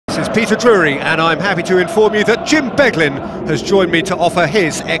is Peter Drury, and I'm happy to inform you that Jim Beglin has joined me to offer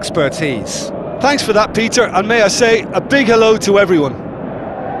his expertise. Thanks for that, Peter, and may I say a big hello to everyone.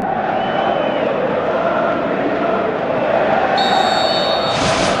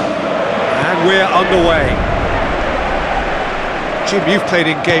 And we're underway. Jim, you've played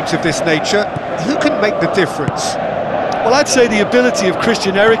in games of this nature. Who can make the difference? Well, I'd say the ability of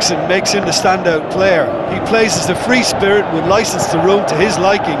Christian Eriksen makes him the standout player. He plays as a free spirit with licence to roam to his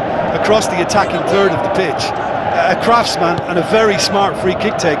liking across the attacking third of the pitch. A craftsman and a very smart free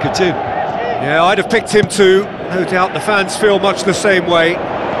kick taker too. Yeah, I'd have picked him too. No doubt the fans feel much the same way.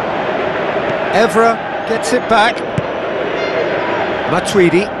 Evra gets it back.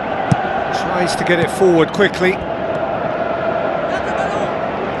 Matuidi tries to get it forward quickly.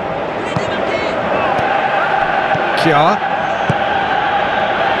 Kja.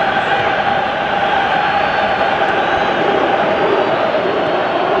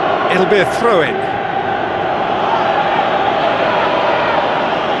 It'll be a throw-in.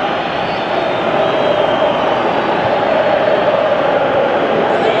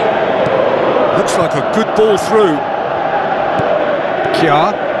 Looks like a good ball through.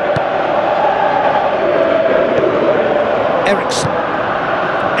 Kja. Eriksen.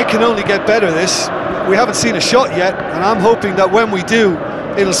 It can only get better, this. We haven't seen a shot yet, and I'm hoping that when we do,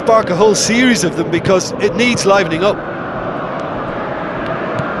 it'll spark a whole series of them because it needs livening up.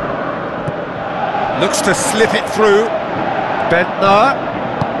 Looks to slip it through. Bentner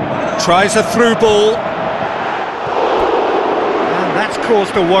tries a through ball. And that's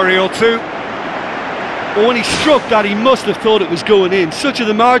caused a worry or two. But when he struck that, he must have thought it was going in. Such are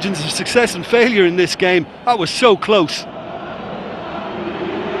the margins of success and failure in this game. That was so close.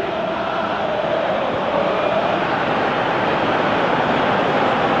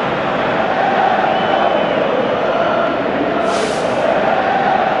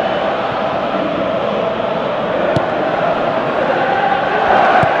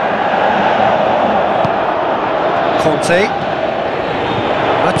 Conte,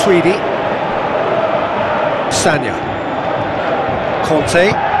 Matuidi, Sanya,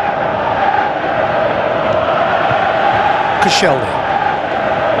 Conte, Koscielny,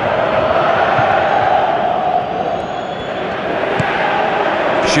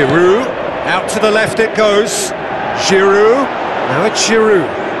 Giroud, out to the left it goes, Giroud, now it's Giroud,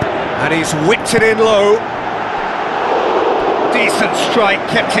 and he's whipped it in low, decent strike,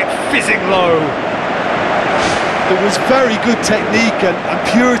 kept it fizzing low. There was very good technique and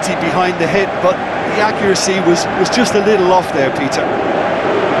purity behind the hit, but the accuracy was just a little off there, Peter.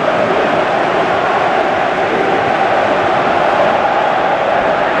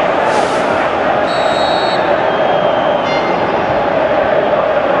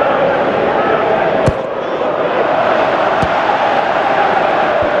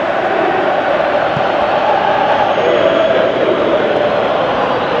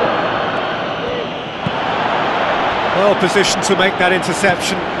 Well positioned to make that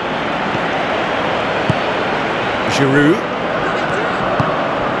interception. Giroud.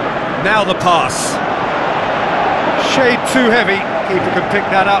 Now the pass. Shade too heavy. Keeper can pick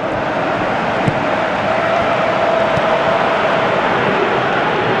that up.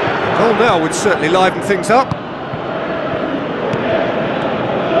 Goal now would certainly liven things up.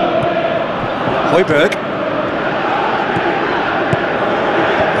 Højbjerg.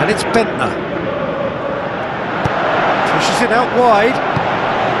 And it's Bentner. Pushes it out wide.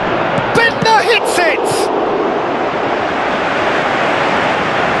 Bentner hits it!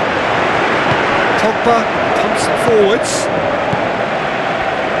 Pogba pumps it forwards.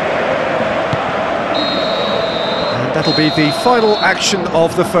 And that'll be the final action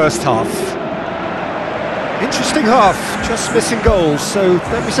of the first half. Interesting half, just missing goals, so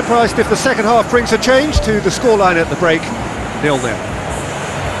don't be surprised if the second half brings a change to the scoreline at the break, 0-0.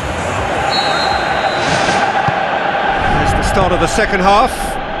 Start of the second half.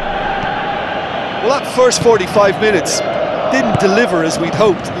 Well, that first 45 minutes didn't deliver as we'd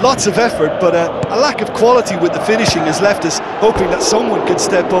hoped. Lots of effort, but a lack of quality with the finishing has left us hoping that someone could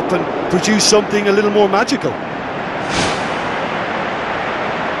step up and produce something a little more magical.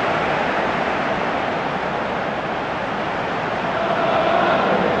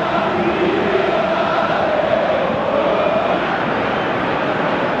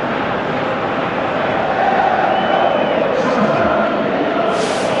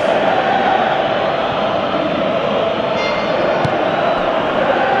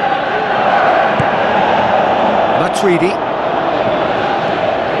 Matuidi,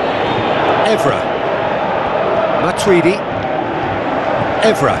 Evra, Matuidi,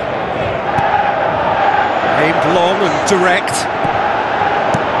 Evra, aimed long and direct.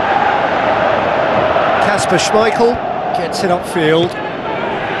 Schmeichel gets it upfield.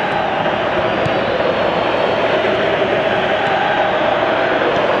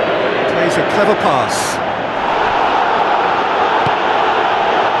 Plays a clever pass.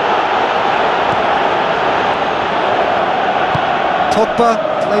 Pogba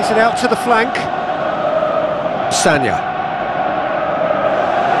plays it out to the flank. Sanya.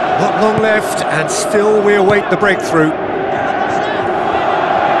 Not long left, and still we await the breakthrough.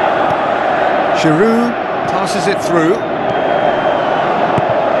 Giroud passes it through.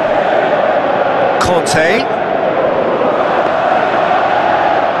 Conte.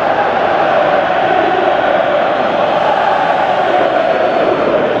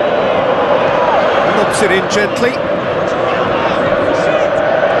 Lobs it in gently.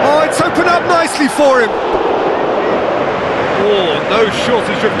 Oh, it's opened up nicely for him. Oh, no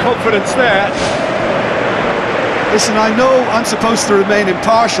shortage of confidence there. Listen, I know I'm supposed to remain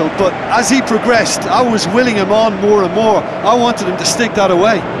impartial, but as he progressed, I was willing him on more and more. I wanted him to stick that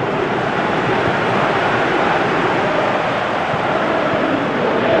away.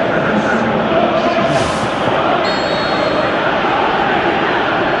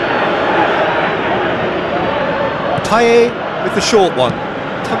 Payet with the short one.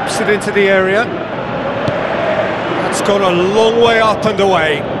 Pumps it into the area. That's gone a long way up and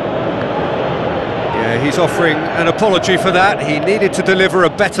away. Yeah, he's offering an apology for that. He needed to deliver a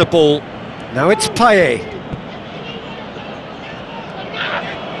better ball. Now it's Payet.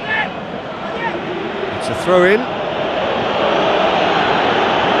 It's a throw-in.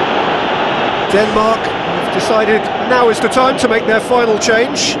 Denmark have decided now is the time to make their final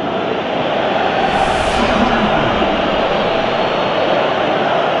change.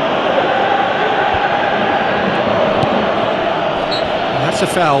 That's a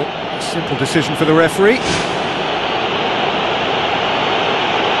foul. Simple decision for the referee.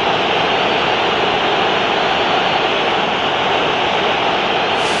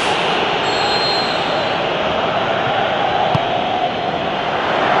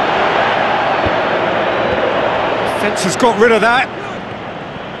 Defence has got rid of that.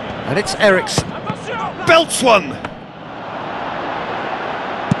 And it's Eriksen. Belts one!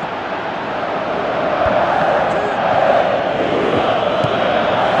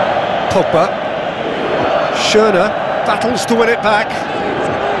 Pogba. Schöner battles to win it back.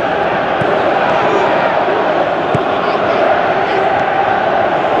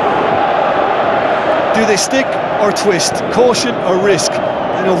 Do they stick or twist? Caution or risk?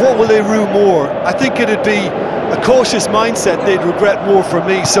 You know, what will they rue more? I think it'd be a cautious mindset they'd regret more for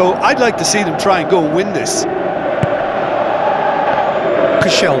me, so I'd like to see them try and go and win this.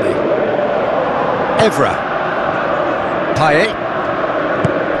 Koscielny. Evra. Payet.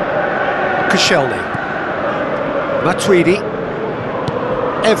 Koscielny. Matuidi.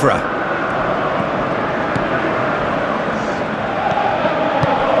 Evra.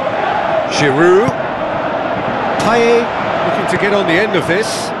 Giroud. Payet looking to get on the end of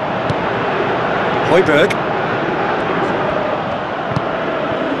this. Højbjerg.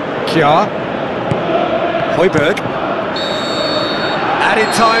 Kjaer. Højbjerg.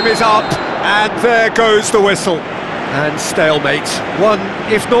 Added time is up, and there goes the whistle. And stalemate. One,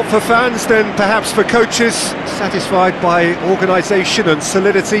 if not for fans, then perhaps for coaches, satisfied by organisation and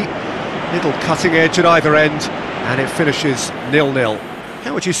solidity. Little cutting edge at either end, and it finishes 0-0.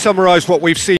 How would you summarise what we've seen?